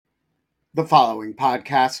The following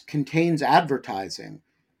podcast contains advertising.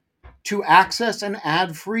 To access an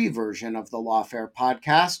ad-free version of the Lawfare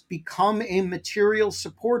podcast, become a material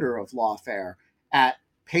supporter of Lawfare at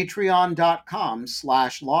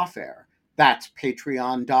patreon.com/lawfare. That's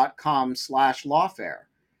patreon.com/lawfare.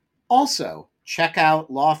 Also, check out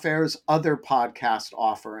Lawfare's other podcast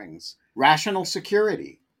offerings: Rational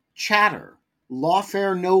Security, Chatter,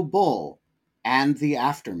 Lawfare No Bull, and The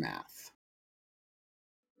Aftermath.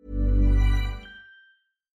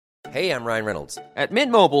 Hey, I'm Ryan Reynolds. At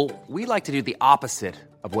Mint Mobile, we like to do the opposite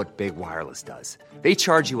of what Big Wireless does. They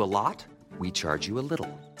charge you a lot, we charge you a little.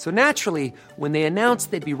 So naturally, when they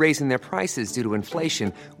announced they'd be raising their prices due to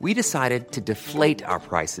inflation, we decided to deflate our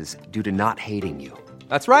prices due to not hating you.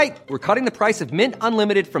 That's right. We're cutting the price of Mint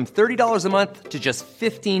Unlimited from $30 a month to just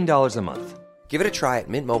 $15 a month. Give it a try at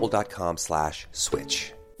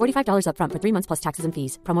mintmobile.com/switch. $45 up front for 3 months plus taxes and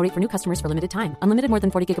fees. Promo rate for new customers for limited time. Unlimited more than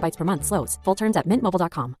 40 gigabytes per month. Slows full terms at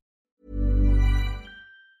mintmobile.com.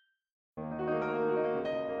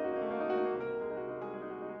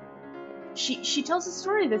 She tells a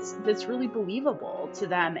story that's really believable to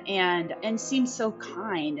them and seems so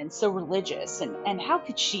kind and so religious, and how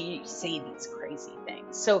could she say these crazy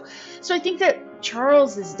things? So I think that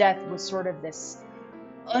Charles's death was sort of this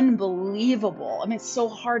unbelievable, I mean, it's so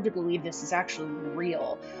hard to believe this is actually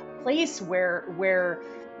real place where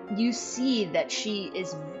you see that she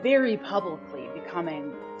is very publicly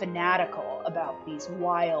becoming fanatical about these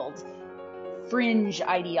wild fringe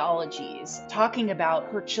ideologies, talking about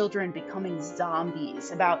her children becoming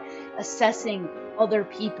zombies, about assessing other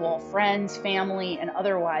people, friends, family, and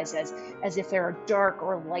otherwise as if they're dark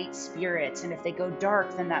or light spirits, and if they go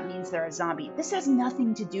dark, then that means they're a zombie. This has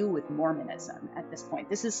nothing to do with Mormonism at this point.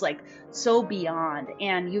 This is like so beyond,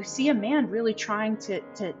 and you see a man really trying to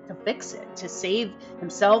fix it, to save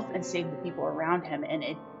himself and save the people around him, and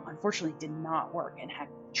it unfortunately did not work and had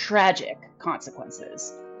tragic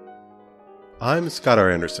consequences. I'm Scott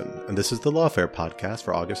R. Anderson, and this is the Lawfare podcast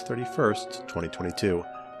for August 31st, 2022.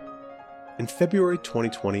 In February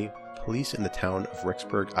 2020, police in the town of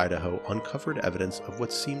Rexburg, Idaho, uncovered evidence of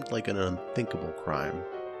what seemed like an unthinkable crime: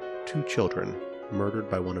 2 children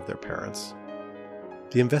murdered by one of their parents.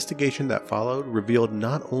 The investigation that followed revealed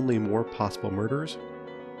not only more possible murders,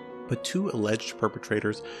 but 2 alleged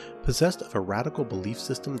perpetrators possessed of a radical belief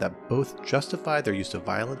system that both justified their use of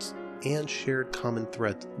violence and shared common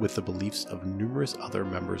threads with the beliefs of numerous other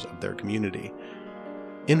members of their community.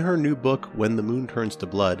 In her new book, When the Moon Turns to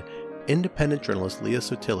Blood, independent journalist Leah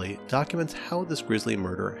Sottile documents how this grisly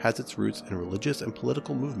murder has its roots in religious and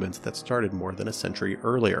political movements that started more than a century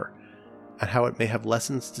earlier, and how it may have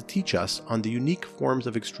lessons to teach us on the unique forms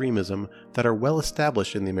of extremism that are well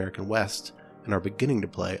established in the American West and are beginning to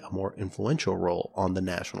play a more influential role on the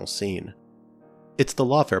national scene. It's the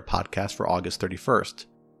Lawfare podcast for August 31st.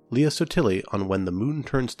 Leah Sottile on When the Moon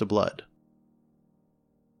Turns to Blood.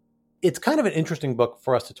 It's kind of an interesting book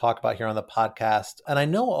for us to talk about here on the podcast. And I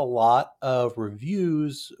know a lot of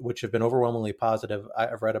reviews, which have been overwhelmingly positive,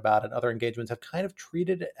 I've read about, and other engagements have kind of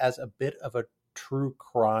treated it as a bit of a true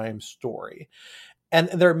crime story. And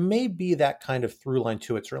there may be that kind of through line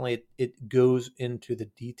to it. Certainly it goes into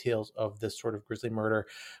the details of this sort of grisly murder.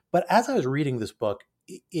 But as I was reading this book,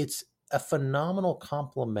 it's a phenomenal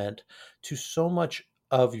compliment to so much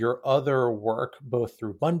of your other work, both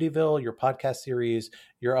through Bundyville, your podcast series,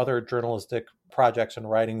 your other journalistic projects and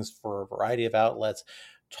writings for a variety of outlets,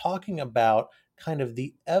 talking about kind of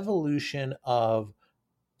the evolution of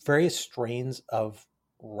various strains of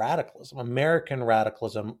radicalism, American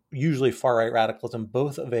radicalism, usually far-right radicalism,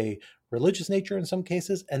 both of a religious nature in some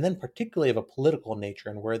cases, and then particularly of a political nature,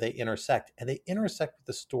 and where they intersect. And they intersect with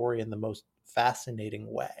the story in the most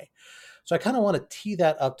fascinating way. So I kind of want to tee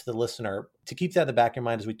that up to the listener to keep that in the back of your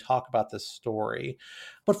mind as we talk about this story.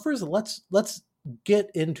 But first, let's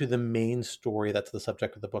get into the main story that's the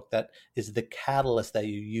subject of the book, that is the catalyst that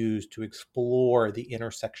you use to explore the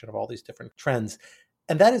intersection of all these different trends.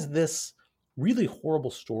 And that is this really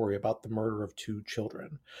horrible story about the murder of 2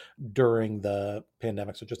 children during the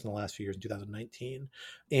pandemic, so just in the last few years, in 2019.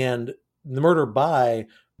 And the murder by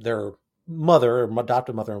their mother, or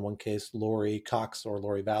adopted mother in one case, Lori Cox, or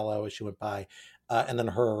Lori Vallow as she went by, and then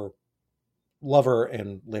her lover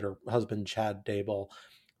and later husband, Chad Dable.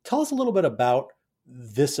 Tell us a little bit about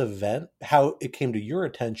this event, how it came to your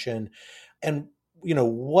attention, and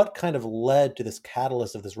what kind of led to this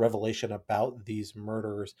catalyst of this revelation about these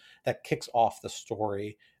murders that kicks off the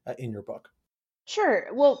story in your book. Sure.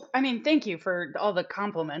 Well, I mean, thank you for all the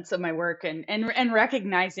compliments of my work and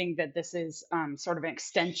recognizing that this is sort of an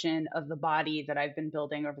extension of the body that I've been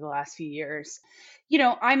building over the last few years.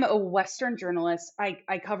 I'm a Western journalist.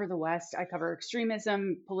 I cover the West. I cover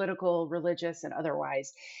extremism, political, religious, and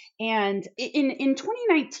otherwise. And in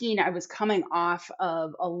 2019, I was coming off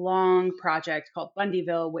of a long project called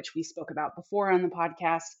Bundyville, which we spoke about before on the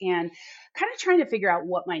podcast, and kind of trying to figure out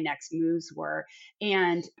what my next moves were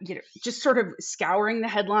and just sort of scouring the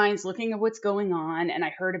headlines, looking at what's going on. And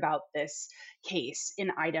I heard about this case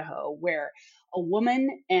in Idaho where a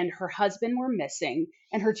woman and her husband were missing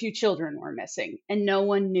and her two children were missing, and no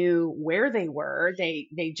one knew where they were.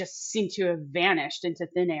 They just seemed to have vanished into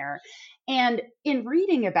thin air. And in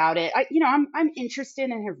reading about it, I'm interested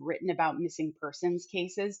and have written about missing persons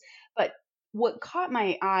cases, but what caught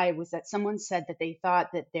my eye was that someone said that they thought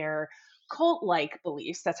that their cult like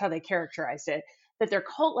beliefs, that's how they characterized it, that their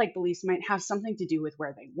cult like beliefs might have something to do with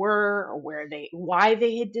where they were or why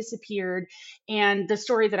they had disappeared. And the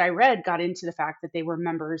story that I read got into the fact that they were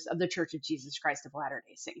members of the Church of Jesus Christ of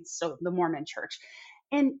Latter-day Saints, so the Mormon church.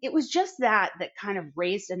 And it was just that kind of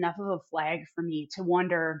raised enough of a flag for me to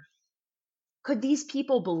wonder, could these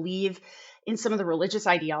people believe in some of the religious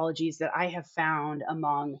ideologies that I have found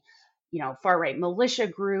among, far right militia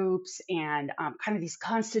groups and kind of these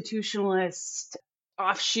constitutionalist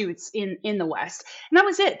offshoots in the West? And that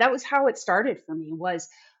was it. That was how it started for me. Was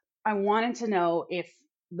I wanted to know if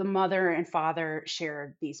the mother and father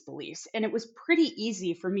shared these beliefs, and it was pretty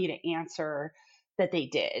easy for me to answer that they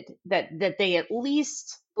did. That they at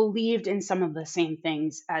least believed in some of the same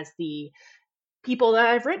things as the people that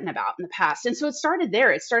I've written about in the past. And so it started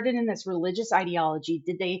there. It started in this religious ideology.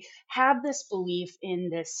 Did they have this belief in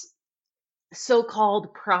this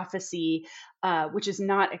so-called prophecy, which is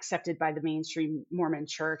not accepted by the mainstream Mormon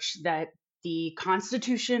church, that the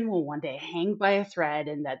Constitution will one day hang by a thread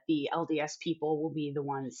and that the LDS people will be the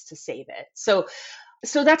ones to save it? So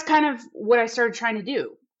that's kind of what I started trying to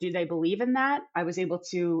do. Do they believe in that? I was able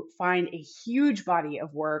to find a huge body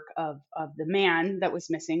of work of the man that was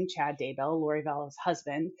missing, Chad Daybell, Lori Vallow's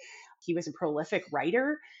husband. He was a prolific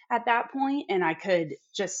writer at that point, and I could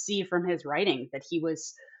just see from his writing that he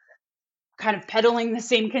was kind of peddling the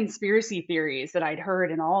same conspiracy theories that I'd heard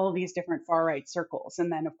in all of these different far right circles.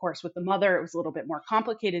 And then, of course, with the mother, it was a little bit more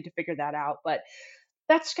complicated to figure that out. But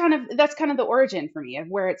that's kind of the origin for me of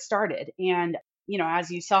where it started. And as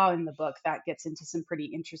you saw in the book, that gets into some pretty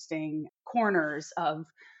interesting corners of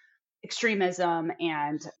extremism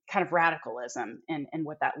and kind of radicalism and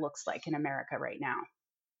what that looks like in America right now.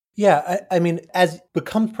 Yeah, I mean, as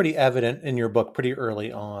becomes pretty evident in your book pretty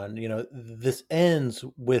early on, this ends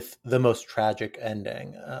with the most tragic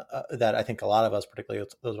ending that I think a lot of us, particularly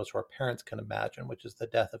those of us who are parents, can imagine, which is the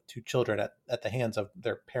death of two children at the hands of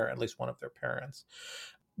their parent, at least one of their parents.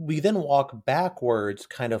 We then walk backwards,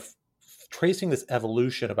 kind of tracing this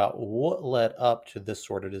evolution about what led up to this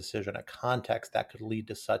sort of decision, a context that could lead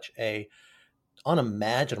to such a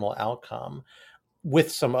unimaginable outcome,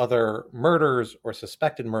 with some other murders or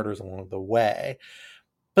suspected murders along the way.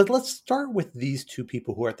 But let's start with these two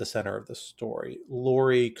people who are at the center of the story.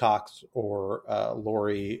 Lori Cox, or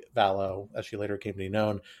Lori Vallow, as she later came to be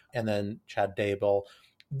known, and then Chad Daybell.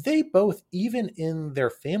 They both, even in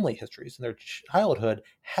their family histories, in their childhood,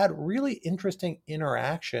 had really interesting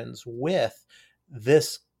interactions with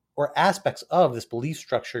this, or aspects of this belief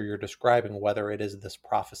structure you're describing, whether it is this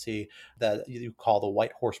prophecy that you call the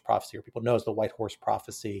white horse prophecy, or people know as the white horse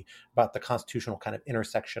prophecy, about the constitutional kind of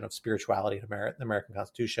intersection of spirituality and the American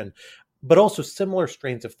Constitution, but also similar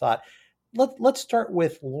strains of thought. Let's start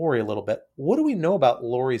with Lori a little bit. What do we know about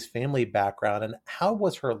Lori's family background, and how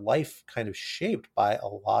was her life kind of shaped by a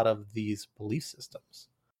lot of these belief systems?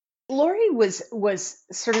 Lori was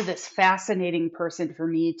sort of this fascinating person for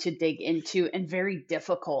me to dig into, and very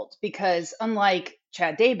difficult because, unlike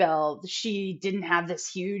Chad Daybell, she didn't have this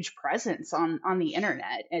huge presence on the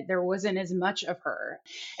internet. There wasn't as much of her,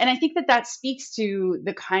 and I think that speaks to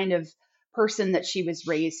the kind of person that she was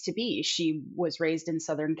raised to be. She was raised in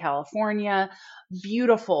Southern California,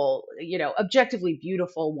 beautiful, objectively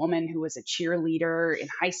beautiful woman who was a cheerleader in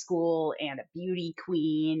high school and a beauty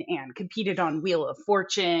queen and competed on Wheel of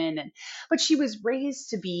Fortune. But she was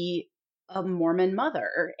raised to be a Mormon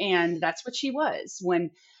mother, and that's what she was.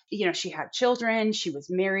 When she had children, she was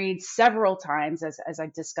married several times, as I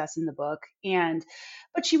discuss in the book.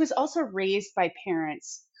 But she was also raised by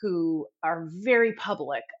parents who are very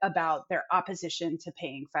public about their opposition to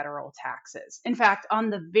paying federal taxes. In fact, on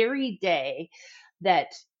the very day that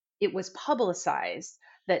it was publicized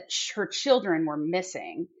that her children were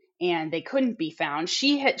missing, and they couldn't be found.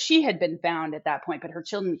 She had been found at that point, but her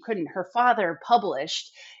children couldn't. Her father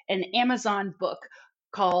published an Amazon book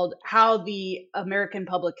called How the American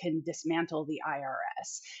Public Can Dismantle the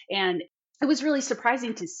IRS. And it was really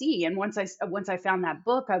surprising to see. And once I found that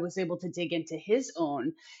book, I was able to dig into his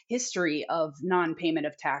own history of non-payment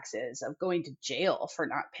of taxes, of going to jail for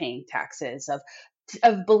not paying taxes,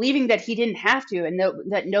 of believing that he didn't have to, and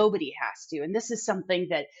that nobody has to. And this is something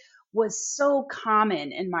that was so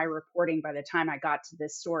common in my reporting by the time I got to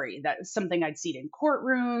this story. That was something I'd seen in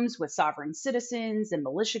courtrooms with sovereign citizens and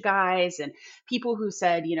militia guys and people who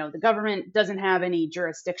said, the government doesn't have any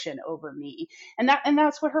jurisdiction over me. And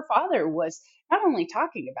that's what her father was not only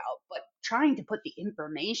talking about, but trying to put the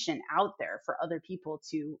information out there for other people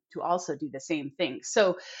to also do the same thing.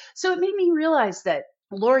 So it made me realize that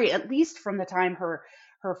Lori, at least from the time her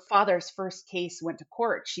father's first case went to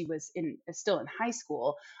court, she was still in high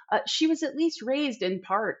school. She was at least raised in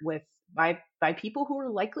part by people who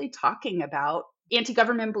were likely talking about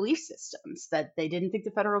anti-government belief systems, that they didn't think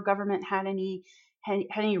the federal government had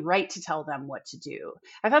any right to tell them what to do.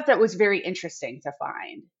 I thought that was very interesting to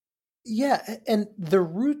find. Yeah, and the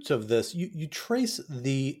roots of this, you trace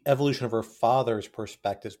the evolution of her father's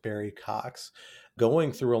perspectives, Barry Cox,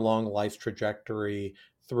 going through a long life trajectory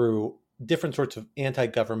through different sorts of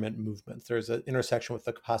anti-government movements. There's an intersection with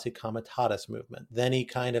the Posse Comitatus movement. Then he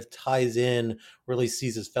kind of ties in, really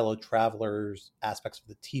sees his fellow travelers aspects of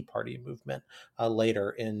the Tea Party movement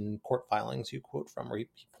later in court filings you quote from, where he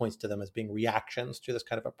points to them as being reactions to this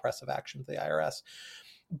kind of oppressive action of the IRS.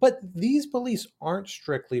 But these beliefs aren't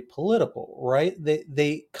strictly political, right?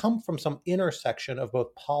 They come from some intersection of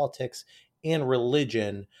both politics and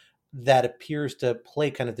religion that appears to play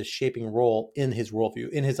kind of the shaping role in his worldview,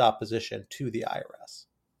 in his opposition to the IRS.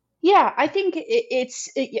 Yeah, I think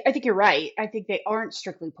I think you're right. I think they aren't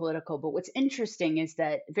strictly political, but what's interesting is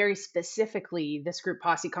that very specifically, this group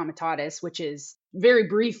Posse Comitatus, which is very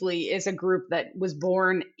briefly is a group that was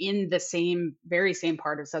born in the very same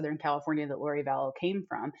part of Southern California that Lori Vallow came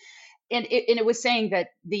from, and it was saying that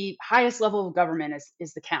the highest level of government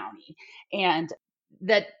is the county, and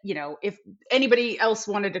that if anybody else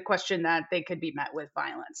wanted to question that, they could be met with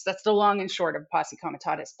violence. That's the long and short of Posse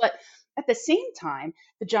Comitatus. But at the same time,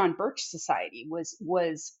 the John Birch Society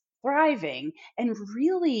was thriving and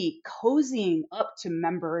really cozying up to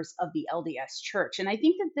members of the LDS Church. And I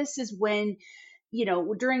think that this is when,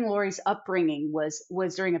 during Lori's upbringing was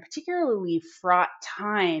during a particularly fraught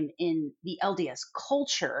time in the LDS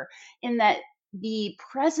culture, in that the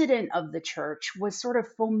president of the church was sort of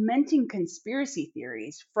fomenting conspiracy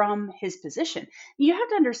theories from his position. You have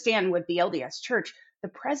to understand, with the LDS church, the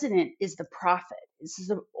president is the prophet. This is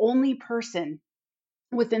the only person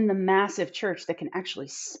within the massive church that can actually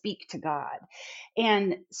speak to God.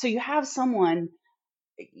 And so you have someone,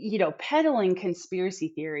 peddling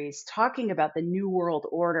conspiracy theories, talking about the new world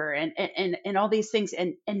order and all these things.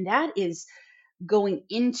 And that is going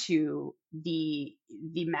into the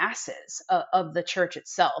masses of the church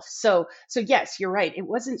itself. So yes, you're right. It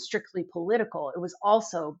wasn't strictly political. It was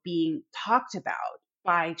also being talked about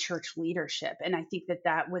by church leadership. And I think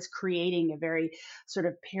that was creating a very sort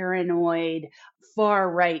of paranoid, far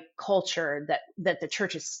right culture that the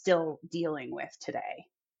church is still dealing with today.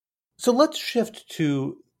 So let's shift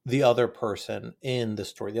to the other person in the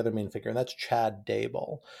story, the other main figure, and that's Chad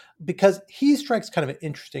Daybell, because he strikes kind of an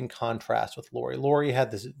interesting contrast with Lori. Lori had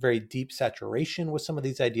this very deep saturation with some of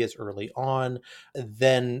these ideas early on,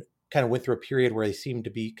 then kind of went through a period where they seemed to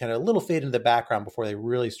be kind of a little fade into the background before they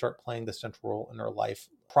really start playing the central role in her life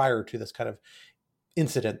prior to this kind of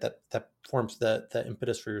incident that forms the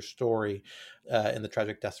impetus for your story and the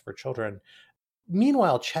tragic deaths of her children.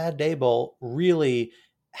 Meanwhile, Chad Daybell really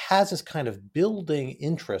has this kind of building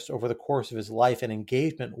interest over the course of his life and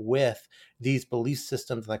engagement with these belief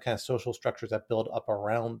systems and the kind of social structures that build up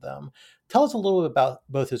around them. Tell us a little bit about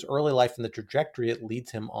both his early life and the trajectory it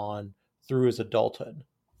leads him on through his adulthood.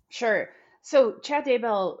 Sure. So Chad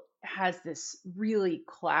Daybell has this really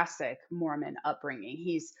classic Mormon upbringing.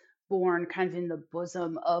 He's born kind of in the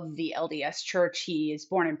bosom of the LDS Church. He is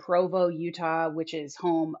born in Provo, Utah, which is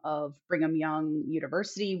home of Brigham Young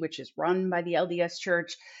University, which is run by the LDS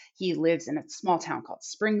Church. He lives in a small town called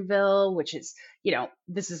Springville, which is,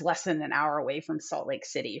 this is less than an hour away from Salt Lake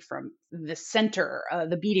City, from the center,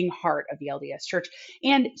 the beating heart of the LDS Church.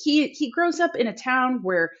 And he grows up in a town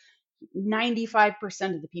where 95%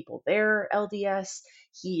 of the people there are LDS.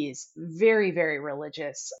 He is very, very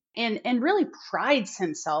religious and really prides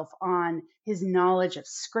himself on his knowledge of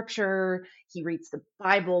scripture. He reads the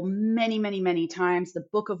Bible many, many, many times, the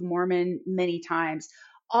Book of Mormon many times,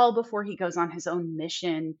 all before he goes on his own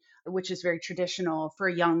mission which is very traditional for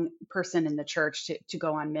a young person in the church to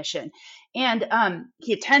go on mission. And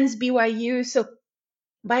he attends BYU. So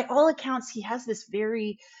by all accounts, he has this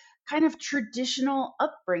very kind of traditional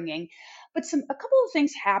upbringing. But a couple of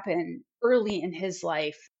things happen early in his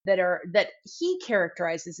life that he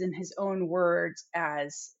characterizes in his own words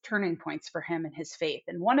as turning points for him in his faith.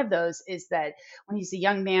 And one of those is that when he's a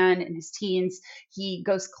young man in his teens, he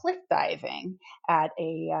goes cliff diving at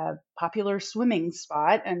a popular swimming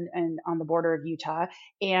spot and on the border of Utah.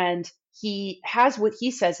 And he has what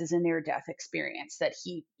he says is a near death experience, that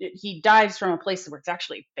he dives from a place where it's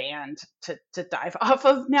actually banned to dive off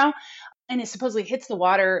of now, and it supposedly hits the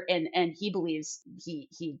water, and he believes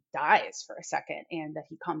he dies for a second and that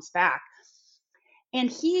he comes back. And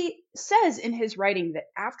he says in his writing that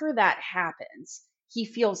after that happens, he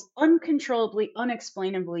feels uncontrollably,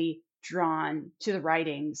 unexplainably drawn to the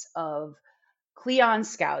writings of Cleon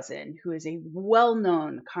Skousen, who is a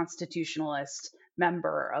well-known constitutionalist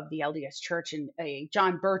member of the LDS Church, and a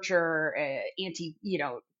John Bircher, anti,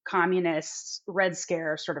 communist, Red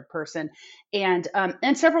Scare sort of person, and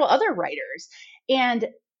several other writers. And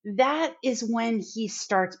that is when he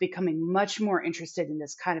starts becoming much more interested in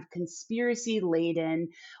this kind of conspiracy-laden,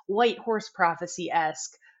 white horse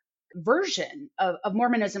prophecy-esque version of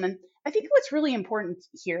Mormonism. And I think what's really important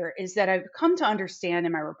here is that I've come to understand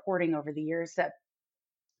in my reporting over the years that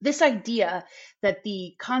this idea that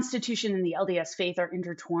the Constitution and the LDS faith are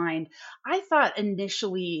intertwined, I thought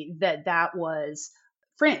initially that that was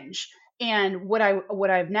fringe. And what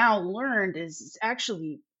I've now learned is it's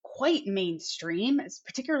actually quite mainstream,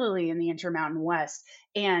 particularly in the Intermountain West,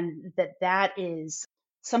 and that is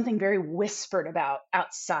something very whispered about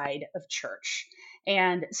outside of church.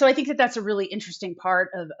 And so I think that that's a really interesting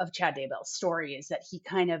part of Chad Daybell's story, is that he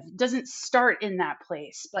kind of doesn't start in that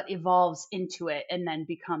place, but evolves into it and then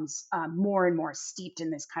becomes more and more steeped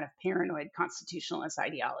in this kind of paranoid constitutionalist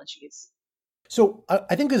ideologies. So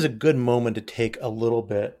I think there's a good moment to take a little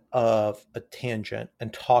bit of a tangent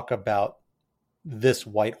and talk about this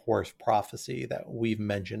white horse prophecy that we've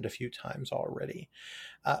mentioned a few times already,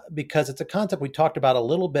 because it's a concept we talked about a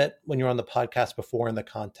little bit when you were on the podcast before in the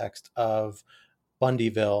context of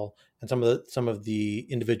Bundyville and some of the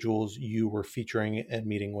individuals you were featuring and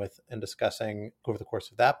meeting with and discussing over the course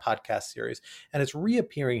of that podcast series. And it's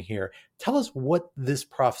reappearing here. Tell us what this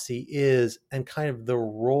prophecy is and kind of the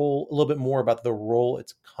role, a little bit more about the role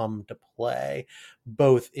it's come to play,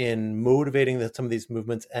 both in motivating some of these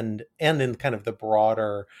movements and in kind of the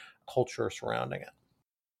broader culture surrounding it.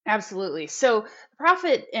 Absolutely. So the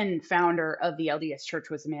prophet and founder of the LDS Church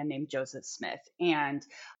was a man named Joseph Smith, and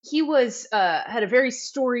he was had a very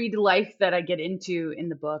storied life that I get into in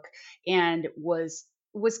the book, and was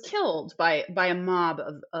killed by a mob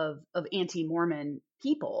of anti-Mormon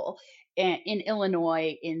people in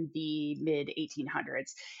Illinois in the mid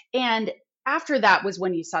 1800s. And after that was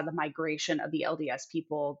when you saw the migration of the LDS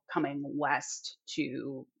people coming west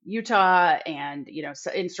to Utah, and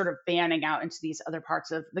and sort of fanning out into these other parts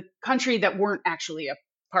of the country that weren't actually a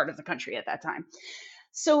part of the country at that time.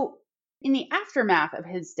 So in the aftermath of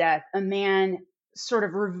his death, a man sort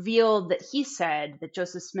of revealed that he said that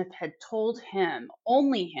Joseph Smith had told him,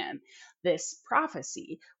 only him, this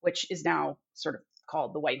prophecy, which is now sort of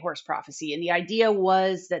called the White Horse Prophecy. And the idea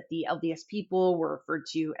was that the LDS people were referred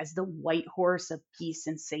to as the white horse of peace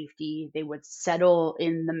and safety. They would settle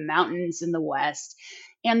in the mountains in the West,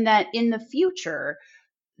 and that in the future,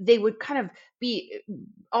 they would kind of be,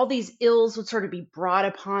 all these ills would sort of be brought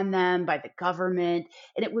upon them by the government,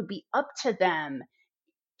 and it would be up to them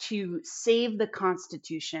to save the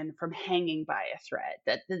Constitution from hanging by a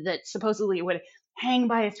thread. That supposedly it would hang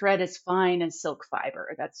by a thread as fine as silk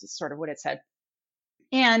fiber. That's sort of what it said.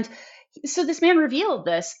 And so this man revealed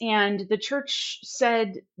this, and the church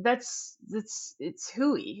said that's it's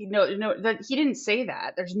hooey. No, that he didn't say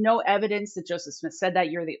that. There's no evidence that Joseph Smith said that.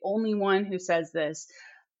 You're the only one who says this.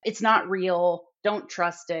 It's not real. Don't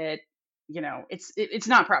trust it. It's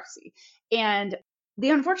not prophecy. And the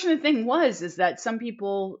unfortunate thing is that some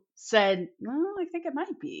people said, well, I think it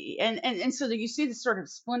might be. And so that you see this sort of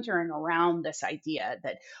splintering around this idea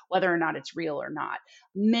that whether or not it's real or not,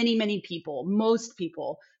 many people, most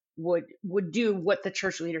people would do what the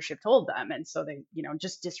church leadership told them. And so they,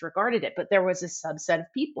 just disregarded it. But there was a subset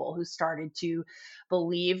of people who started to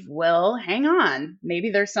believe, well, hang on,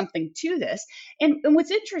 maybe there's something to this. And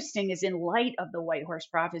what's interesting is, in light of the White Horse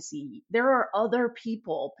Prophecy, there are other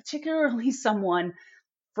people, particularly someone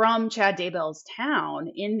from Chad Daybell's town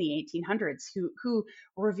in the 1800s who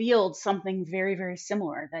revealed something very, very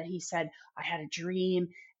similar, that he said, I had a dream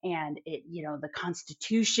and it, the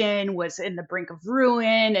Constitution was in the brink of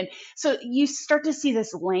ruin. And so you start to see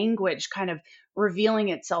this language kind of revealing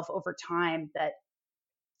itself over time that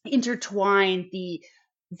intertwine the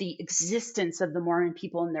existence of the Mormon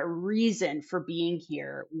people and their reason for being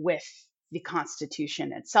here with the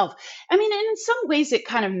Constitution itself. I mean, and in some ways, it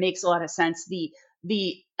kind of makes a lot of sense.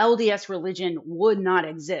 The LDS religion would not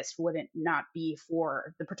exist, would it not be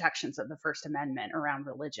for the protections of the First Amendment around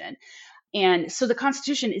religion. And so the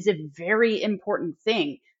Constitution is a very important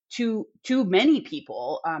thing to many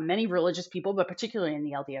people, many religious people, but particularly in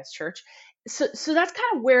the LDS Church. So that's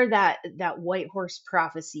kind of where that white horse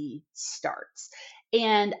prophecy starts.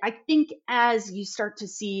 And I think as you start to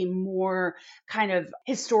see more kind of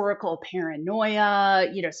historical paranoia,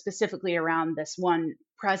 specifically around this one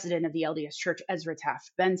president of the LDS Church, Ezra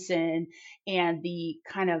Taft Benson, and the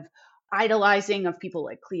kind of idolizing of people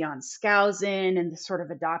like Cleon Skousen and the sort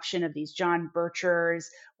of adoption of these John Birchers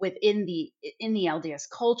within the LDS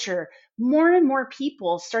culture, more and more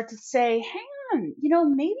people start to say, hang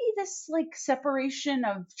on, maybe this like separation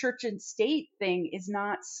of church and state thing is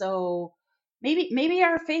not so, maybe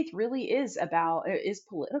our faith really is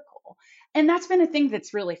political. And that's been a thing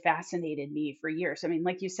that's really fascinated me for years. I mean,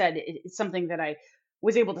 like you said, it's something that I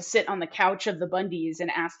was able to sit on the couch of the Bundys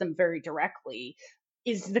and ask them very directly,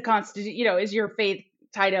 is the Constitution, is your faith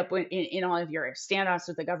tied up in all of your standoffs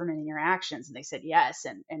with the government and your actions? And they said yes,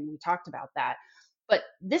 and we talked about that. But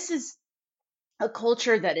this is a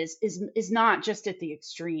culture that is not just at the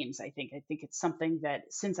extremes. I think it's something that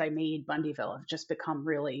since I made Bundyville, I've just become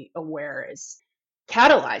really aware is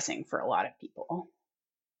catalyzing for a lot of people.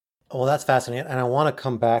 Well, that's fascinating, and I want to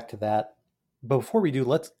come back to that. But before we do,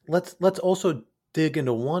 let's also dig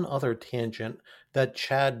into one other tangent that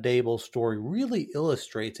Chad Daybell's story really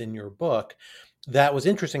illustrates in your book that was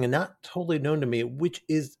interesting and not totally known to me, which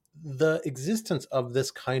is the existence of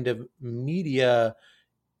this kind of media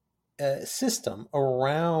system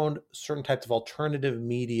around certain types of alternative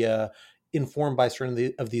media informed by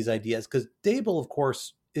certain of these ideas. Because Daybell, of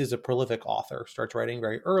course, is a prolific author, starts writing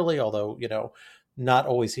very early, although, not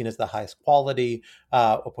always seen as the highest quality,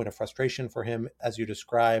 a point of frustration for him, as you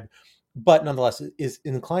describe, but nonetheless is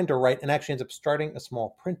inclined to write and actually ends up starting a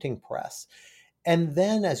small printing press. And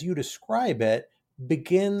then, as you describe it,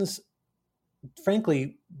 begins,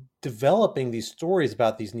 frankly, developing these stories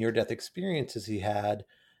about these near-death experiences he had,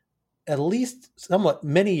 at least somewhat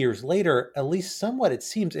many years later, at least somewhat, it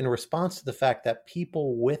seems, in response to the fact that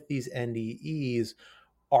people with these NDEs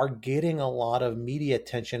are getting a lot of media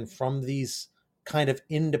attention from these kind of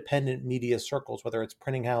independent media circles, whether it's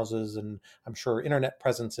printing houses and I'm sure internet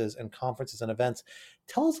presences and conferences and events.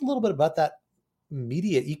 Tell us a little bit about that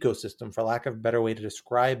media ecosystem, for lack of a better way to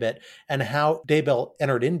describe it, and how Daybell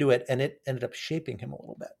entered into it and it ended up shaping him a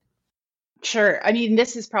little bit. Sure. I mean,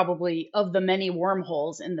 this is probably, of the many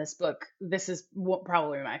wormholes in this book, this is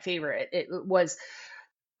probably my favorite. It was,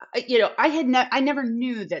 I never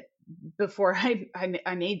knew that before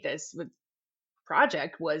I made this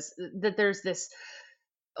project, was that there's this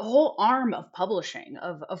whole arm of publishing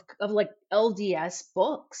of like LDS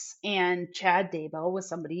books, and Chad Daybell was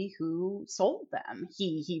somebody who sold them.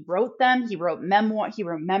 He wrote them. He wrote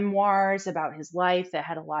memoirs about his life that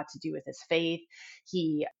had a lot to do with his faith.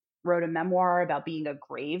 He wrote a memoir about being a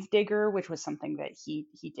grave digger, which was something that he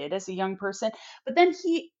did as a young person. But then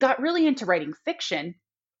he got really into writing fiction,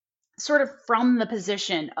 sort of from the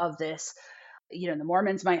position of this, the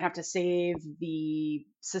Mormons might have to save the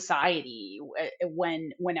society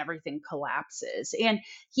when everything collapses. And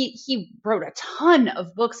he wrote a ton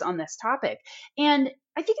of books on this topic. And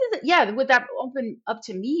I think that, yeah, what that opened up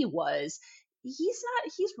to me was he's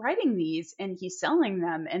writing these and he's selling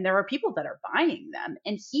them, and there are people that are buying them,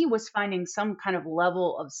 and he was finding some kind of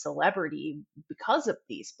level of celebrity because of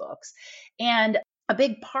these books. And a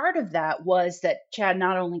big part of that was that Chad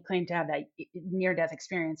not only claimed to have that near death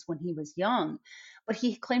experience when he was young, but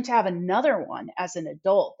he claimed to have another one as an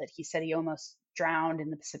adult, that he said he almost drowned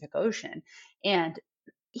in the Pacific Ocean. And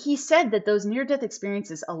he said that those near death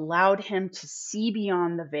experiences allowed him to see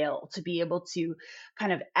beyond the veil, to be able to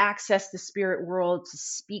kind of access the spirit world, to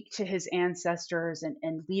speak to his ancestors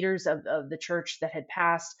and leaders of the church that had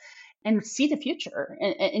passed, and see the future,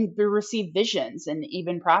 and receive visions and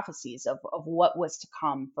even prophecies of what was to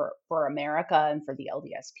come for America and for the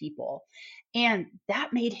LDS people. And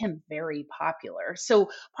that made him very popular. So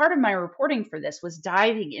part of my reporting for this was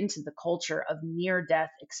diving into the culture of near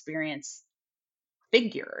death experience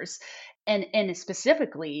figures, and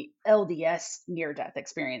specifically LDS near-death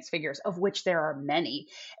experience figures, of which there are many.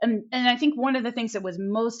 And I think one of the things that was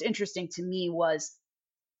most interesting to me was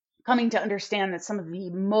coming to understand that some of the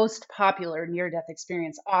most popular near-death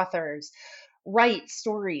experience authors write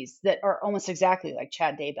stories that are almost exactly like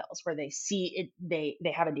Chad Daybell's, where they see it, they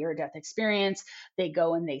have a near death experience, they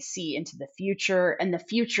go and they see into the future, and the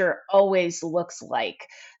future always looks like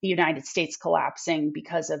the United States collapsing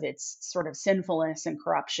because of its sort of sinfulness and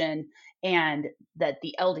corruption, and that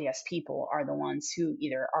the LDS people are the ones who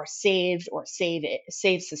either are saved or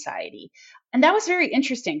save society. And that was very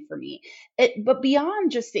interesting for me. But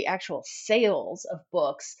beyond just the actual sales of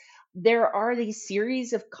books, there are these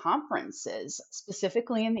series of conferences,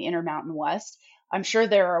 specifically in the Intermountain West. I'm sure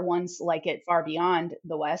there are ones like it far beyond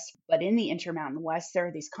the West, but in the Intermountain West, there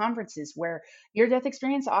are these conferences where near death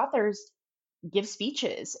experience authors give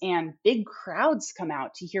speeches and big crowds come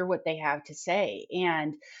out to hear what they have to say.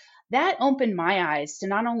 And that opened my eyes to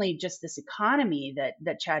not only just this economy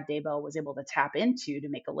that Chad Daybell was able to tap into to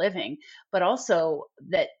make a living, but also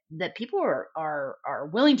that people are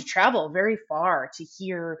willing to travel very far to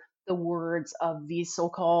hear the words of these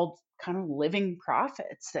so-called kind of living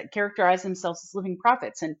prophets that characterize themselves as living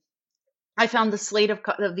prophets. And I found the slate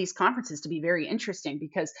of these conferences to be very interesting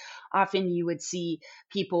because often you would see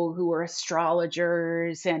people who were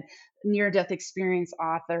astrologers and near death experience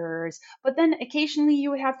authors, but then occasionally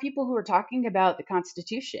you would have people who were talking about the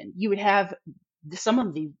Constitution. You would have some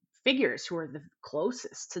of the figures who are the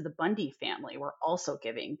closest to the Bundy family were also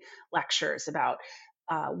giving lectures about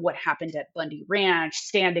what happened at Bundy Ranch,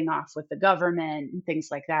 standing off with the government, and things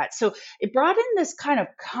like that. So it brought in this kind of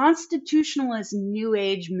constitutionalist New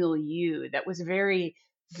Age milieu that was very,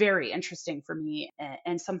 very interesting for me,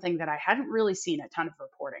 and something that I hadn't really seen a ton of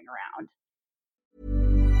reporting around.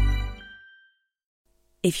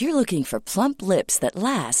 If you're looking for plump lips that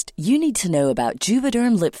last, you need to know about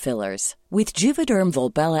Juvederm lip fillers. With Juvederm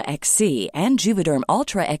Volbella XC and Juvederm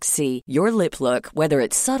Ultra XC, your lip look, whether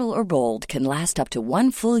it's subtle or bold, can last up to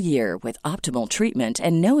 1 full year with optimal treatment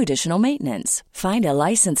and no additional maintenance. Find a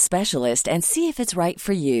licensed specialist and see if it's right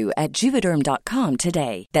for you at Juvederm.com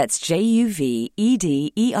today. That's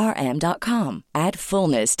JUVEDERM.com. Add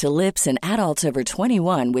fullness to lips in adults over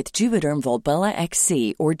 21 with Juvederm Volbella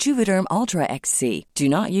XC or Juvederm Ultra XC. Do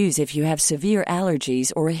not use if you have severe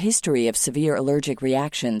allergies or a history of severe allergic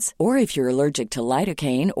reactions, or if you're allergic to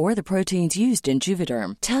lidocaine or the proteins used in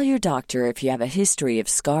Juvederm. Tell your doctor if you have a history of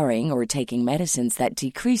scarring or taking medicines that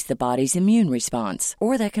decrease the body's immune response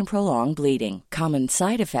or that can prolong bleeding. Common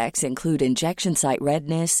side effects include injection site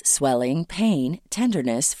redness, swelling, pain,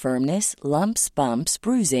 tenderness, firmness, lumps, bumps,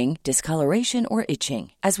 bruising, discoloration, or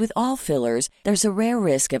itching. As with all fillers, there's a rare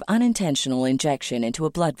risk of unintentional injection into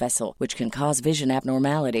a blood vessel, which can cause vision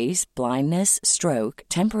abnormalities, blindness, stroke,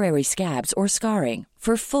 temporary scabs, or scarring.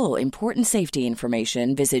 For full, important safety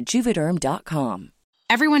information, visit Juvederm.com.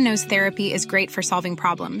 Everyone knows therapy is great for solving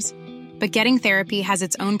problems, but getting therapy has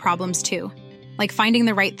its own problems too, like finding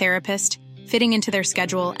the right therapist, fitting into their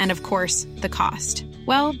schedule, and of course, the cost.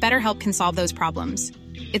 Well, BetterHelp can solve those problems.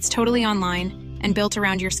 It's totally online and built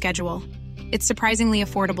around your schedule. It's surprisingly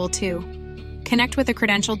affordable too. Connect with a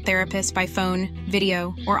credentialed therapist by phone,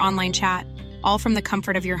 video, or online chat, all from the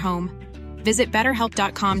comfort of your home. Visit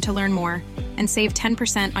BetterHelp.com to learn more and save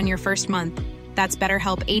 10% on your first month. That's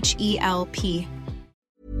BetterHelp, H-E-L-P.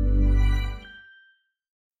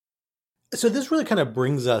 So this really kind of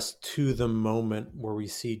brings us to the moment where we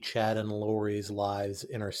see Chad and Lori's lives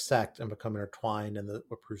intersect and become intertwined in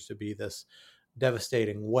what proves to be this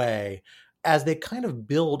devastating way, as they kind of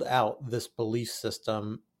build out this belief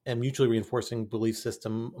system and mutually reinforcing belief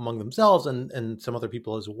system among themselves and some other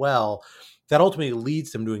people as well, that ultimately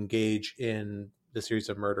leads them to engage in the series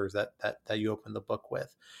of murders that you open the book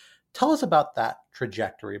with. Tell us about that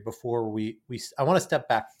trajectory before I want to step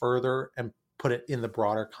back further and put it in the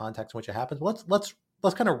broader context in which it happens. But let's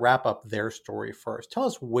kind of wrap up their story first. Tell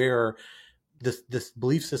us where this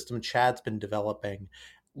belief system Chad's been developing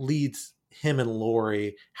leads him and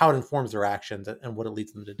Lori, how it informs their actions and what it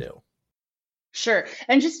leads them to do. Sure.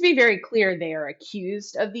 And just to be very clear, they are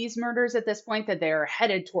accused of these murders at this point, that they're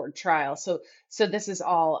headed toward trial. So this is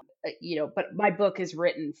all, but my book is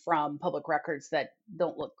written from public records that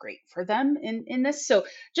don't look great for them in this. So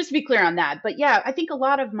just to be clear on that. But yeah, I think a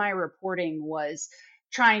lot of my reporting was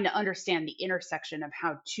trying to understand the intersection of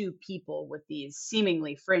how two people with these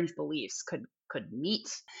seemingly fringe beliefs could meet.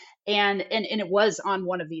 And it was on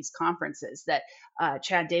one of these conferences that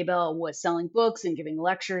Chad Daybell was selling books and giving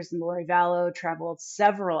lectures, and Lori Vallow traveled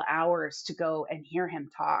several hours to go and hear him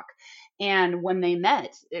talk. And when they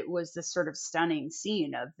met, it was this sort of stunning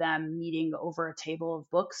scene of them meeting over a table of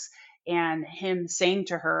books and him saying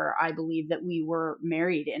to her, "I believe that we were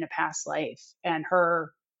married in a past life," and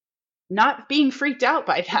her not being freaked out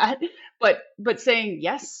by that, but saying,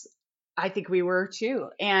 "Yes, I think we were too."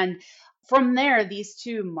 And from there, these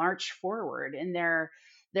two march forward, and they're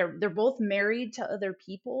both married to other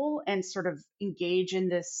people and sort of engage in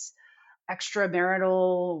this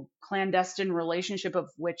extramarital clandestine relationship of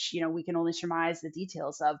which we can only surmise the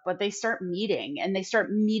details of. But they start meeting, and they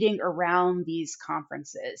start meeting around these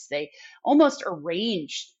conferences. They almost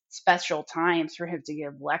arrange special times for him to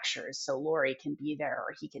give lectures so Lori can be there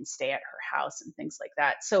or he can stay at her house and things like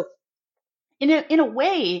that. So in a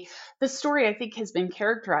way, the story, I think, has been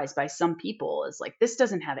characterized by some people as like, this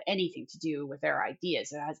doesn't have anything to do with their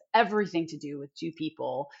ideas. It has everything to do with two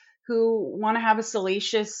people who want to have a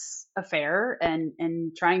salacious affair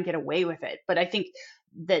and try and get away with it. But I think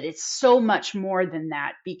that it's so much more than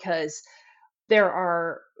that, because there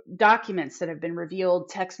are documents that have been revealed,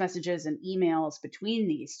 text messages and emails between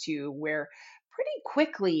these two, where pretty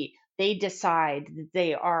quickly they decide that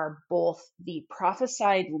they are both the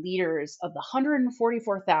prophesied leaders of the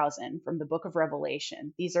 144,000 from the book of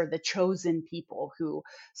Revelation. These are the chosen people who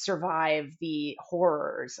survive the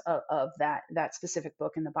horrors of that specific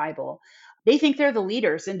book in the Bible. They think they're the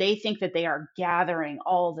leaders, and they think that they are gathering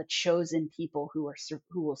all the chosen people who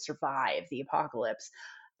will survive the apocalypse.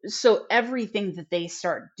 So everything that they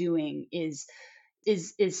start doing is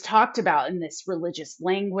talked about in this religious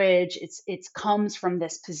language. It comes from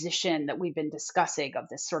this position that we've been discussing of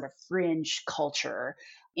this sort of fringe culture,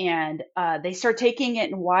 and they start taking it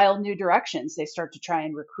in wild new directions. They start to try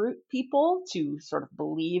and recruit people to sort of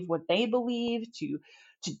believe what they believe, to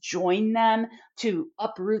join them, to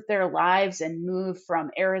uproot their lives and move from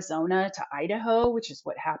Arizona to Idaho, which is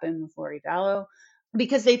what happened with Lori Vallow,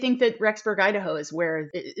 because they think that Rexburg, Idaho is where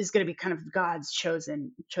is going to be kind of God's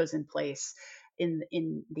chosen place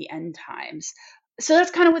in the end times. So that's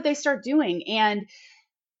kind of what they start doing. And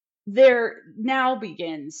there now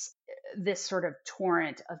begins this sort of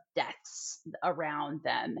torrent of deaths around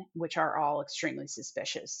them, which are all extremely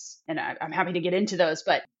suspicious. And I'm happy to get into those,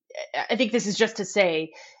 but I think this is just to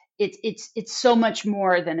say it's so much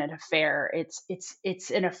more than an affair.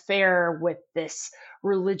 It's an affair with this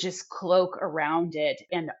religious cloak around it,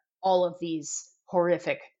 and all of these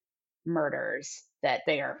horrific murders that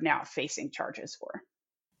they are now facing charges for.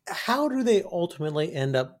 How do they ultimately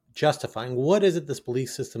end up justifying? What is it this belief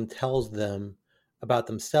system tells them about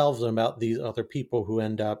themselves and about these other people who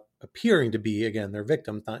end up appearing to be, again, their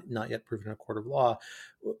victims, not yet proven in a court of law?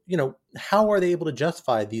 How are they able to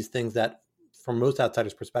justify these things that, from most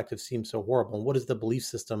outsiders' perspective, seem so horrible? And what does the belief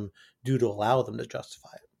system do to allow them to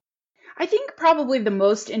justify it? I think probably the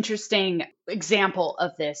most interesting example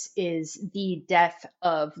of this is the death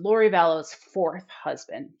of Lori Vallow's fourth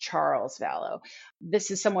husband, Charles Vallow.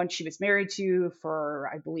 This is someone she was married to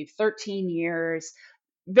for, I believe, 13 years,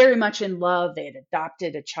 very much in love. They had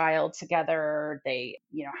adopted a child together. They,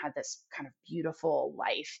 had this kind of beautiful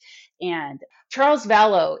life. And Charles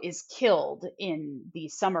Vallow is killed in the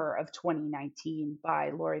summer of 2019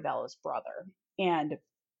 by Lori Vallow's brother. And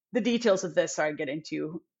the details of this I get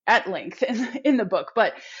into at length in the book.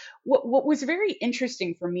 But what was very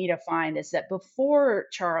interesting for me to find is that before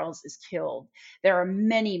Charles is killed, there are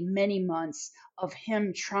many, many months of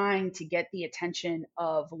him trying to get the attention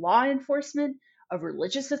of law enforcement, of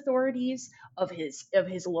religious authorities, of his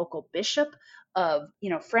local bishop, of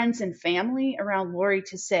friends and family around Lori,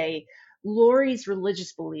 to say Lori's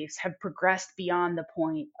religious beliefs have progressed beyond the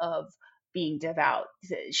point of being devout.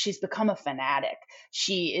 She's become a fanatic.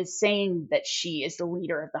 She is saying that she is the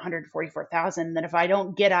leader of the 144,000, that if I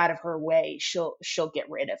don't get out of her way, she'll get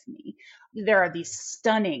rid of me. There are these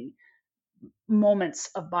stunning moments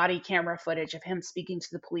of body camera footage of him speaking to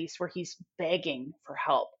the police where he's begging for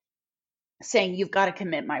help, saying, "You've got to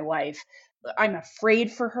commit my wife. I'm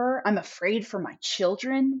afraid for her. I'm afraid for my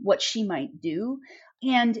children, what she might do."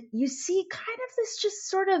 And you see kind of this just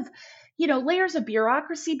sort of, layers of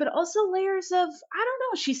bureaucracy, but also layers of, I don't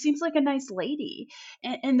know, she seems like a nice lady.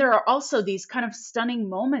 And there are also these kind of stunning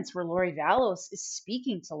moments where Lori Vallow is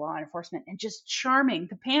speaking to law enforcement and just charming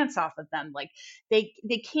the pants off of them. Like they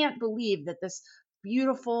can't believe that this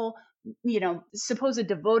beautiful, supposed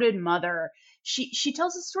devoted mother, she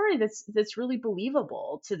tells a story that's really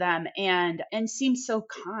believable to them, and seems so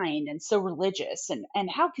kind and so religious, and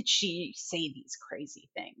how could she say these crazy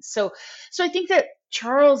things? So I think that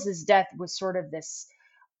Charles's death was sort of this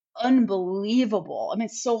unbelievable. I mean,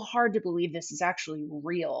 it's so hard to believe this is actually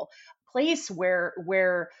real place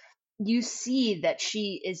where you see that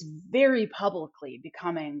she is very publicly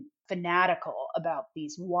becoming fanatical about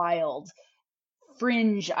these wild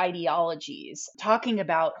fringe ideologies, talking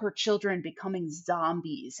about her children becoming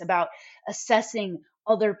zombies, about assessing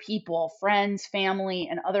other people, friends, family,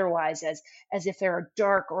 and otherwise as if they're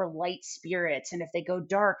dark or light spirits. And if they go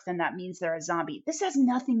dark, then that means they're a zombie. This has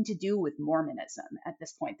nothing to do with Mormonism at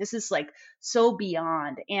this point. This is like so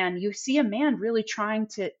beyond. And you see a man really trying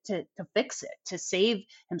to fix it, to save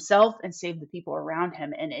himself and save the people around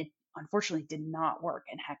him. And it unfortunately did not work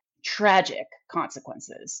and had tragic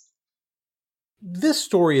consequences. This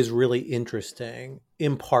story is really interesting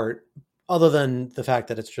in part, other than the fact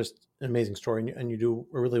that it's just an amazing story and you do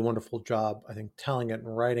a really wonderful job, I think, telling it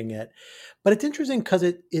and writing it. But it's interesting because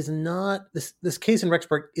it is not, this case in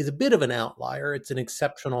Rexburg is a bit of an outlier. It's an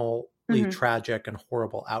exceptionally tragic and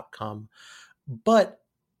horrible outcome, but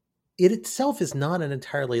it itself is not an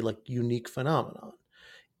entirely like unique phenomenon.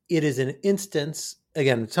 It is an instance,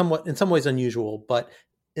 again, somewhat in some ways unusual, but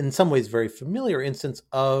in some ways very familiar instance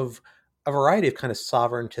of a variety of kind of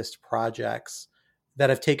sovereigntist projects that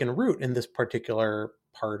have taken root in this particular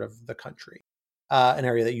part of the country, an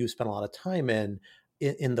area that you spent a lot of time in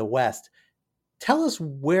the West. Tell us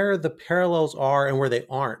where the parallels are and where they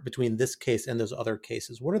aren't between this case and those other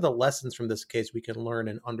cases. What are the lessons from this case we can learn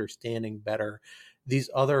in understanding better these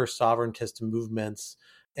other sovereigntist movements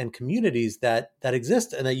and communities that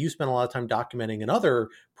exist and that you spend a lot of time documenting in other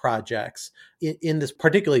projects in this,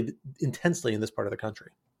 particularly intensely in this part of the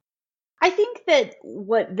country? I think that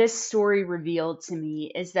what this story revealed to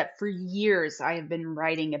me is that for years I have been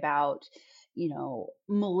writing about,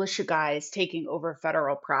 militia guys taking over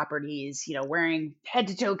federal properties, wearing head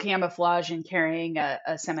to toe camouflage and carrying a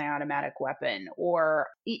semi automatic weapon, or,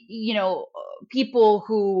 people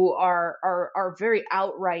who are very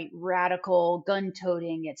outright radical, gun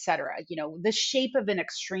toting, etc. The shape of an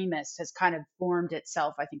extremist has kind of formed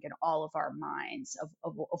itself, I think, in all of our minds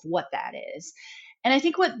of what that is. And I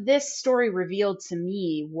think what this story revealed to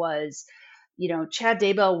me was, Chad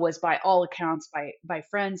Daybell was by all accounts, by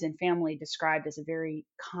friends and family, described as a very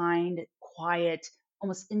kind, quiet,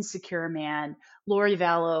 almost insecure man. Lori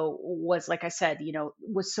Vallow was, like I said,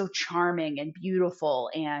 was so charming and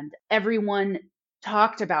beautiful, and everyone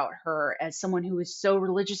talked about her as someone who was so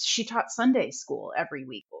religious. She taught Sunday school every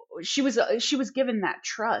week. She was given that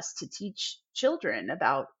trust to teach children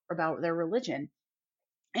about their religion.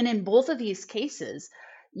 And in both of these cases,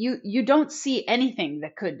 you don't see anything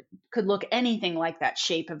that could look anything like that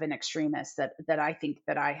shape of an extremist that I think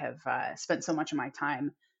that I have spent so much of my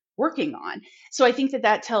time working on. So I think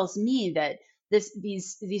that tells me that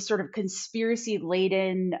these sort of conspiracy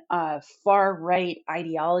laden far right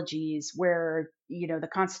ideologies, where the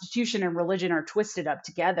Constitution and religion are twisted up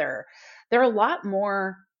together, they're a lot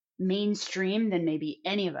more mainstream than maybe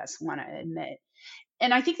any of us want to admit.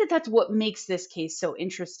 And I think that that's what makes this case so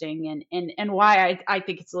interesting, and why I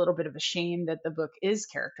think it's a little bit of a shame that the book is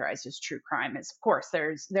characterized as true crime. Is, of course,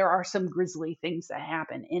 there are some grisly things that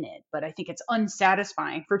happen in it, but I think it's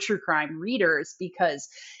unsatisfying for true crime readers because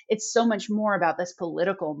it's so much more about this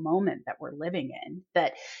political moment that we're living in.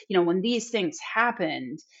 That, when these things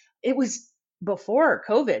happened, it was before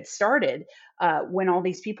COVID started, when all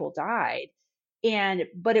these people died.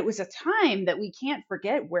 But it was a time that we can't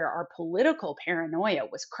forget, where our political paranoia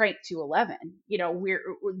was cranked to 11.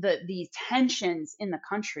 The tensions in the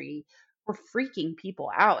country were freaking people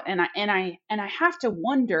out. And I have to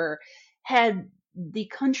wonder, had the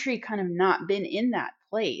country kind of not been in that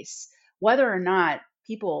place, whether or not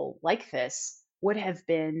people like this would have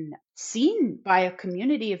been seen by a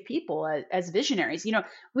community of people as visionaries. I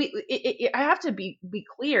have to be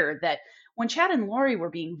clear that when Chad and Lori were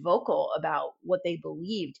being vocal about what they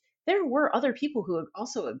believed, there were other people who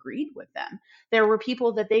also agreed with them. There were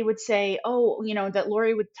people that they would say, oh, that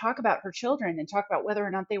Lori would talk about her children and talk about whether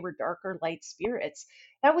or not they were dark or light spirits.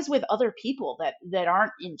 That was with other people that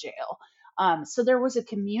aren't in jail. So there was a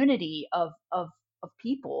community of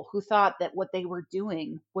people who thought that what they were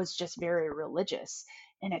doing was just very religious,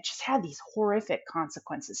 and it just had these horrific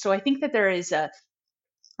consequences. So I think that there is a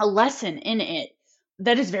lesson in it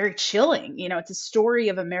that is very chilling. It's a story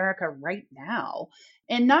of America right now,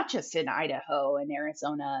 and not just in Idaho and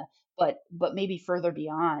Arizona, but maybe further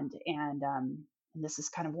beyond. And this is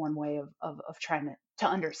kind of one way of trying to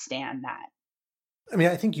understand that. I mean,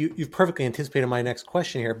 I think you've perfectly anticipated my next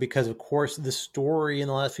question here, because of course the story in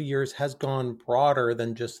the last few years has gone broader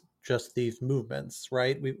than just these movements,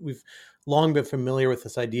 right? We've long been familiar with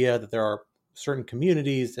this idea that there are certain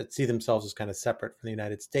communities that see themselves as kind of separate from the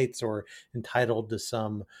United States, or entitled to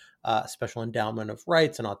some special endowment of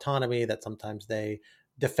rights and autonomy that sometimes they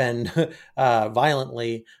defend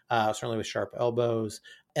violently, certainly with sharp elbows.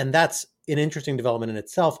 And that's an interesting development in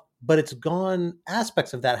itself, but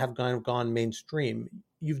aspects of that have gone mainstream.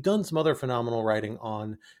 You've done some other phenomenal writing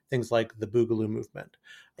on things like the Boogaloo movement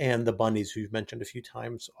and the Bundys, who you've mentioned a few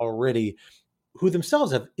times already, who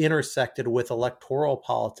themselves have intersected with electoral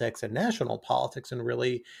politics and national politics in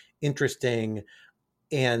really interesting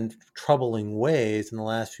and troubling ways in the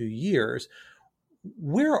last few years.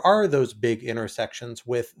 Where are those big intersections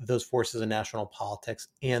with those forces in national politics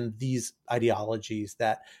and these ideologies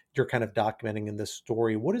that you're kind of documenting in this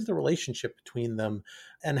story? What is the relationship between them,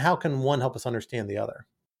 and how can one help us understand the other?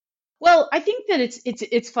 Well, I think that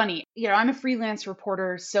it's funny. I'm a freelance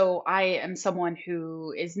reporter, so I am someone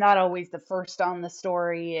who is not always the first on the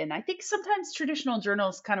story, and I think sometimes traditional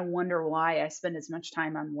journalists kind of wonder why I spend as much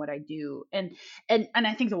time on what I do. And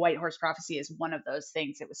I think the White Horse Prophecy is one of those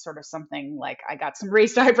things. It was sort of something like I got some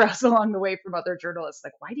raised eyebrows along the way from other journalists,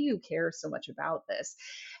 like, why do you care so much about this?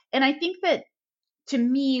 And I think that, to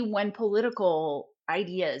me, when political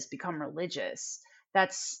ideas become religious,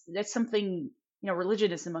 that's something.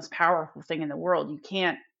 Religion is the most powerful thing in the world. You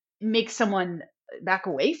can't make someone back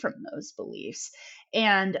away from those beliefs.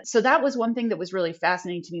 And so that was one thing that was really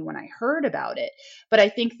fascinating to me when I heard about it. But I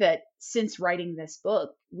think that since writing this book,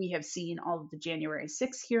 we have seen all of the January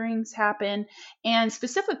 6th hearings happen, and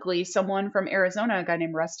specifically someone from Arizona, a guy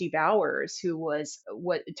named Rusty Bowers, who was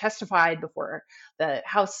what testified before the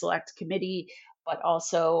House Select Committee, but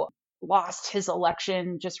also lost his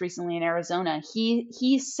election just recently in Arizona.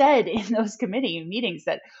 He said in those committee meetings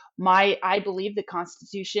that I believe the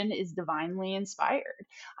Constitution is divinely inspired.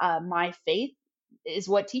 My faith is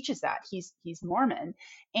what teaches that. He's Mormon,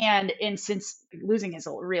 and since losing his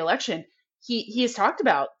reelection, he has talked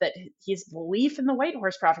about that his belief in the White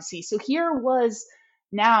Horse Prophecy. So here was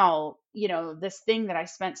now, this thing that I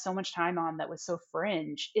spent so much time on that was so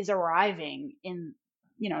fringe is arriving in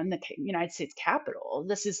the United States Capitol.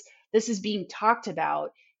 This is being talked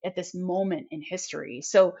about at this moment in history.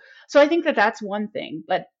 So I think that that's one thing.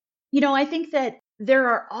 But I think that there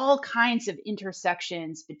are all kinds of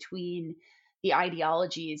intersections between the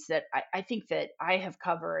ideologies that I think that I have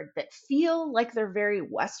covered that feel like they're very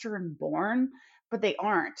Western born, but they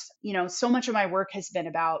aren't. So much of my work has been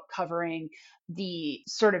about covering the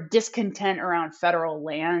sort of discontent around federal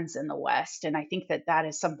lands in the West. And I think that that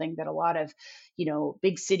is something that a lot of,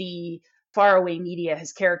 big city, faraway media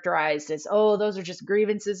has characterized as, oh, those are just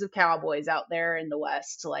grievances of cowboys out there in the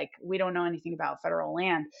West. Like, we don't know anything about federal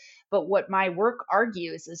land. But what my work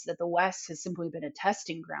argues is that the West has simply been a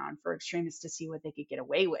testing ground for extremists to see what they could get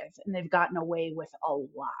away with. And they've gotten away with a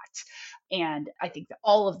lot. And I think that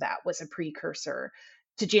all of that was a precursor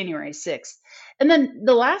to January 6th. And then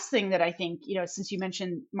the last thing that I think, since you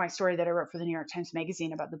mentioned my story that I wrote for the New York Times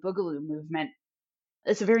Magazine about the Boogaloo movement,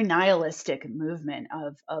 it's a very nihilistic movement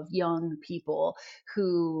of young people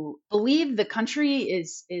who believe the country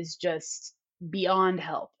is just beyond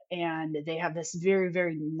help, and they have this very,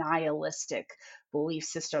 very nihilistic belief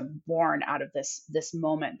system born out of this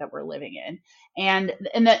moment that we're living in. And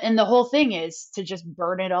the whole thing is to just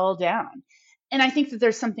burn it all down. And I think that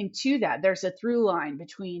there's something to that. There's a through line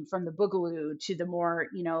between from the Boogaloo to the more,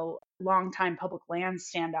 longtime public land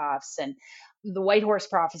standoffs and the White Horse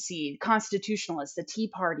Prophecy, constitutionalists, the Tea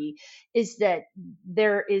Party, is that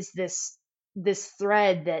there is this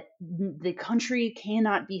thread that the country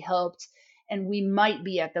cannot be helped, and we might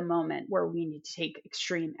be at the moment where we need to take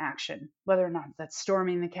extreme action, whether or not that's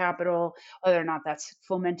storming the Capitol, whether or not that's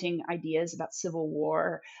fomenting ideas about civil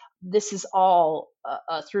war. This is all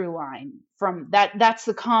a through line from that. That's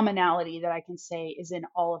the commonality that I can say is in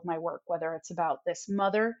all of my work, whether it's about this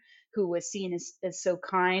mother who was seen as so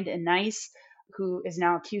kind and nice, who is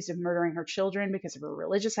now accused of murdering her children because of her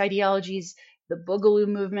religious ideologies, the Boogaloo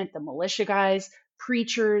movement, the militia guys,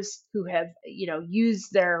 preachers who have,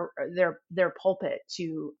 used their pulpit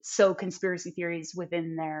to sow conspiracy theories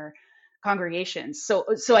within their congregations. So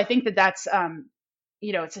I think that that's,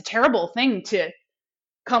 it's a terrible thing to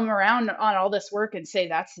come around on all this work and say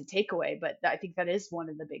that's the takeaway, but I think that is one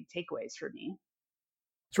of the big takeaways for me.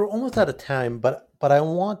 So we're almost out of time, but I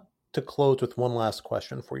want to close with one last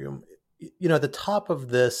question for you. At the top of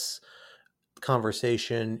this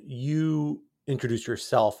conversation, you introduce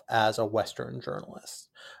yourself as a Western journalist,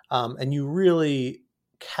 and you really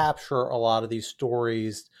capture a lot of these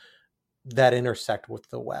stories that intersect with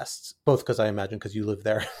the West, both because I imagine because you live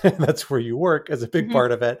there, that's where you work as a big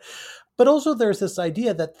part of it. But also there's this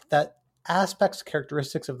idea that aspects,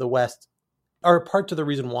 characteristics of the West are part of the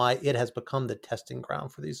reason why it has become the testing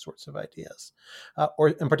ground for these sorts of ideas,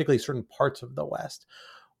 and particularly certain parts of the West.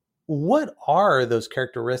 What are those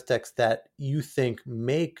characteristics that you think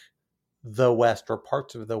make the West or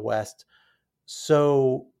parts of the West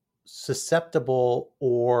so susceptible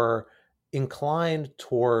or inclined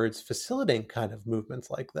towards facilitating kind of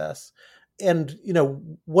movements like this? And,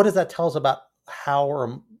 what does that tell us about how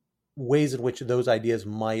or ways in which those ideas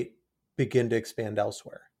might begin to expand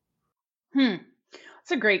elsewhere?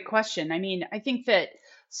 That's a great question. I mean, I think that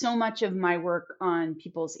so much of my work on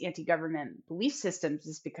people's anti-government belief systems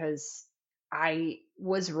is because I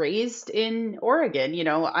was raised in Oregon,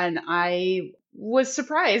 and I was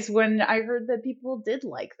surprised when I heard that people did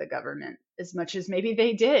like the government as much as maybe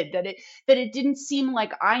they did, that it didn't seem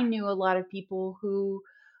like I knew a lot of people who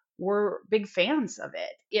were big fans of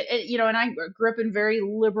it. And I grew up in very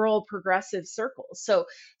liberal, progressive circles.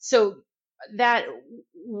 So that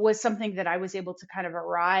was something that I was able to kind of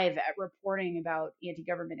arrive at reporting about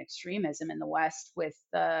anti-government extremism in the West with,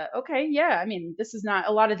 okay, yeah, I mean,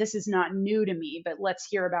 a lot of this is not new to me, but let's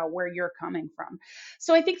hear about where you're coming from.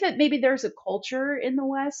 So I think that maybe there's a culture in the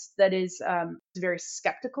West that is very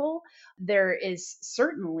skeptical. There is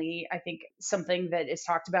certainly, I think, something that is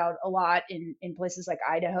talked about a lot in places like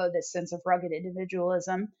Idaho, this sense of rugged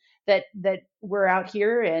individualism, that we're out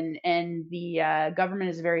here and the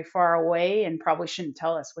government is very far away and probably shouldn't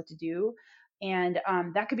tell us what to do, and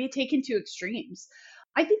that could be taken to extremes.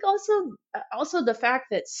 I think also the fact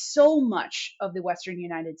that so much of the Western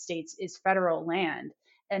United States is federal land,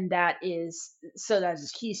 and that's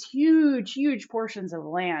these huge portions of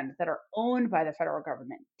land that are owned by the federal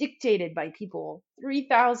government, dictated by people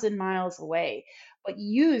 3,000 miles away, but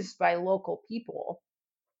used by local people.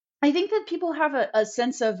 I think that people have a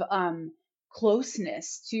sense of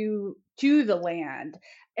closeness to the land,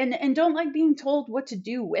 and don't like being told what to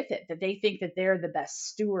do with it. That they think that they're the best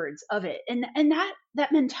stewards of it, and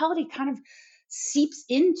that mentality kind of seeps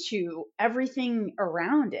into everything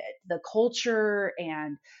around it, the culture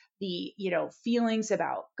and the feelings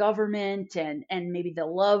about government, and maybe the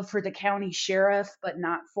love for the county sheriff, but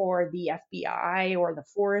not for the FBI or the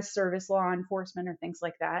Forest Service law enforcement or things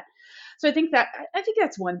like that. So I think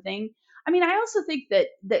that's one thing. I mean, I also think that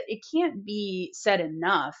it can't be said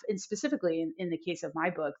enough, and specifically in the case of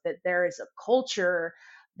my book, that there is a culture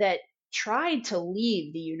that tried to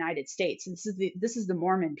leave the United States. And this is the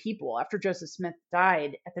Mormon people. After Joseph Smith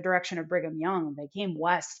died, at the direction of Brigham Young, they came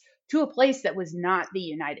west to a place that was not the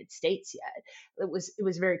United States yet. It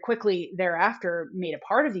was very quickly thereafter made a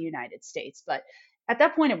part of the United States, but at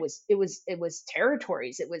that point it was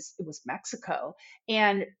territories. It was Mexico,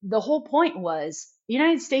 and the whole point was the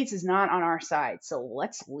United States is not on our side, so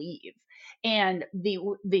let's leave. And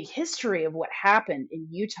the history of what happened in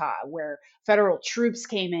Utah, where federal troops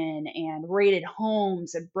came in and raided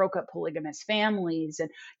homes and broke up polygamous families, and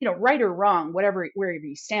right or wrong, wherever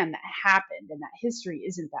you stand, that happened, and that history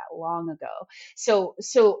isn't that long ago. So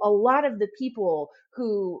a lot of the people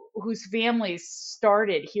whose families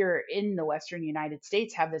started here in the Western United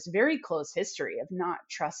States have this very close history of not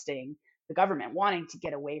trusting the government, wanting to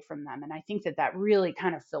get away from them. And I think that really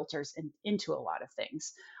kind of filters into a lot of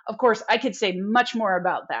things. Of course, I could say much more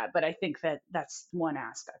about that, but I think that that's one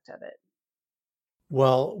aspect of it.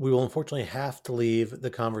 Well, we will unfortunately have to leave the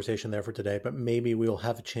conversation there for today, but maybe we will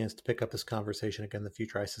have a chance to pick up this conversation again in the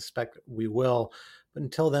future. I suspect we will. But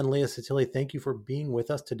until then, Leah, Sottile, thank you for being with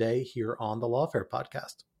us today here on the Lawfare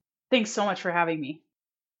podcast. Thanks so much for having me.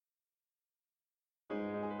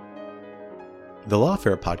 The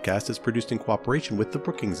Lawfare podcast is produced in cooperation with the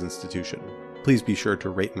Brookings Institution. Please be sure to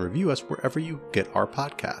rate and review us wherever you get our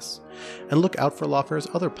podcasts. And look out for Lawfare's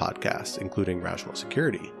other podcasts, including Rational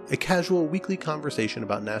Security, a casual weekly conversation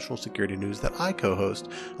about national security news that I co-host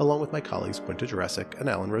along with my colleagues Quinta Jurecic and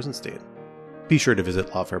Alan Rosenstein. Be sure to visit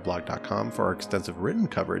lawfareblog.com for our extensive written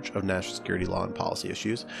coverage of national security law and policy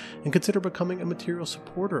issues, and consider becoming a material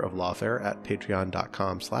supporter of Lawfare at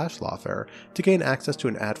patreon.com/lawfare to gain access to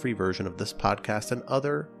an ad-free version of this podcast and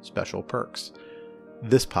other special perks.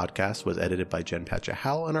 This podcast was edited by Jen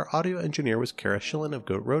Patcha-Howell, and our audio engineer was Kara Schillen of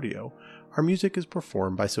Goat Rodeo. Our music is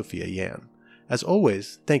performed by Sophia Yan. As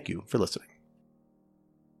always, thank you for listening.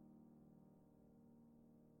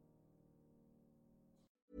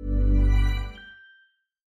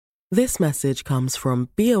 This message comes from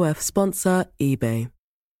BOF sponsor eBay.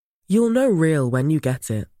 You'll know real when you get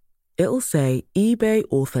it. It'll say eBay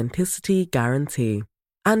Authenticity Guarantee.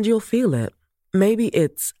 And you'll feel it. Maybe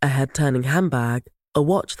it's a head-turning handbag, A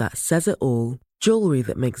watch that says it all, jewelry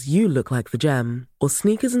that makes you look like the gem, or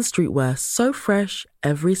sneakers and streetwear so fresh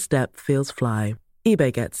every step feels fly.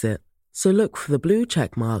 eBay gets it. So look for the blue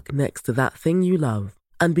check mark next to that thing you love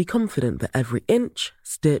and be confident that every inch,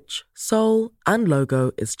 stitch, sole, and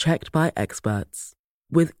logo is checked by experts.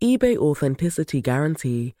 With eBay Authenticity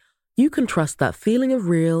Guarantee, you can trust that feeling of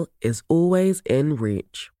real is always in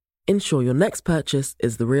reach. Ensure your next purchase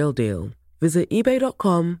is the real deal. Visit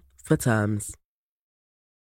ebay.com for terms.